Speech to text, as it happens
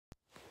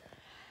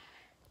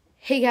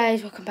Hey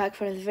guys, welcome back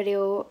for another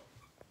video.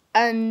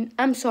 And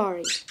I'm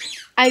sorry,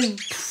 I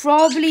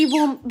probably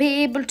won't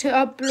be able to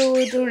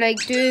upload or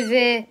do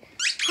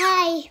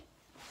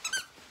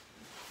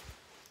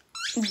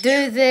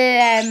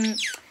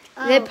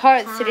the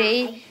part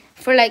 3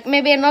 for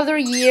maybe another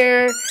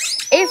year.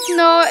 If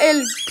not,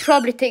 it'll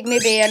probably take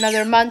maybe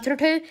another month or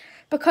two,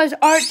 because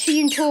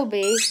Archie and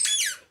Toby,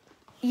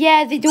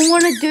 they don't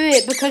want to do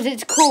it because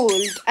it's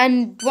cold,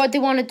 and what they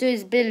want to do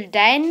is build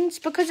dens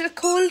because it's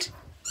cold.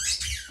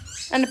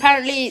 And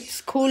apparently it's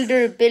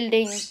colder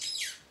doing a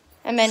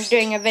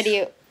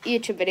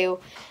YouTube video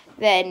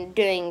than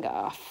doing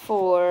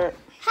for...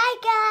 Hi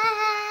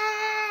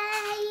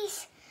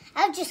guys!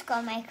 I've just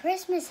got my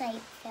Christmas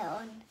outfit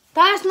on.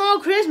 That's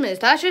not Christmas,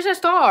 that's just a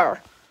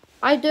star.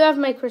 I do have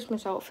my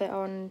Christmas outfit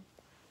on.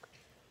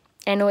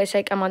 I know it's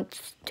a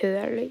month too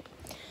early.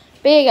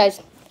 But yeah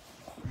guys,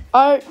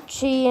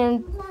 Archie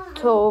and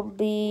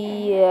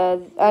Toby,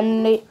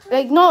 and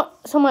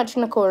not so much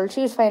Nicole,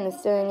 she was fine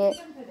with doing it.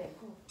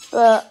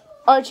 But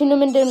Archie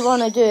Newman didn't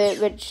want to do it,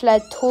 which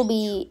led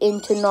Toby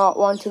into not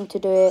wanting to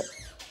do it,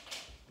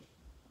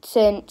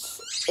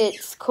 since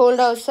it's cold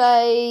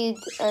outside,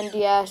 and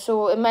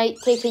so it might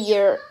take a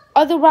year.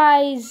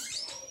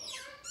 Otherwise,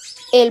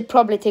 it'll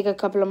probably take a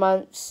couple of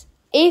months.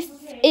 If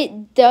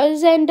it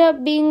does end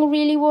up being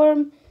really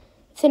warm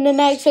in the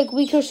next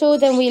week or so,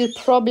 then we'll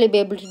probably be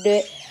able to do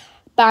it.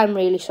 But I'm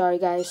really sorry,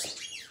 guys.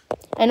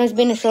 I know it's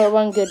been a short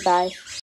one. Goodbye.